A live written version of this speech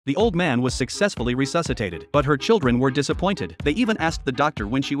The old man was successfully resuscitated, but her children were disappointed. They even asked the doctor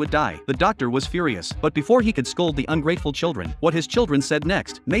when she would die. The doctor was furious, but before he could scold the ungrateful children, what his children said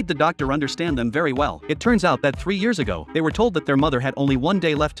next made the doctor understand them very well. It turns out that 3 years ago, they were told that their mother had only 1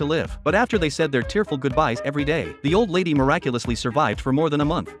 day left to live, but after they said their tearful goodbyes every day, the old lady miraculously survived for more than a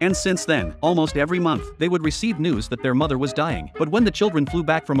month. And since then, almost every month, they would receive news that their mother was dying. But when the children flew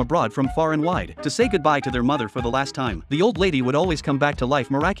back from abroad from far and wide to say goodbye to their mother for the last time, the old lady would always come back to life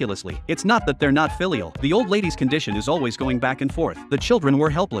miraculously. It's not that they're not filial. The old lady's condition is always going back and forth. The children were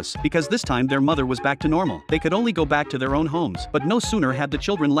helpless because this time their mother was back to normal. They could only go back to their own homes, but no sooner had the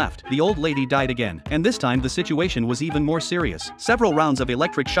children left, the old lady died again. And this time the situation was even more serious. Several rounds of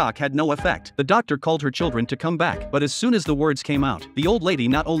electric shock had no effect. The doctor called her children to come back, but as soon as the words came out, the old lady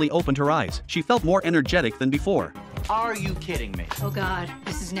not only opened her eyes, she felt more energetic than before. Are you kidding me? Oh God,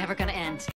 this is never gonna end.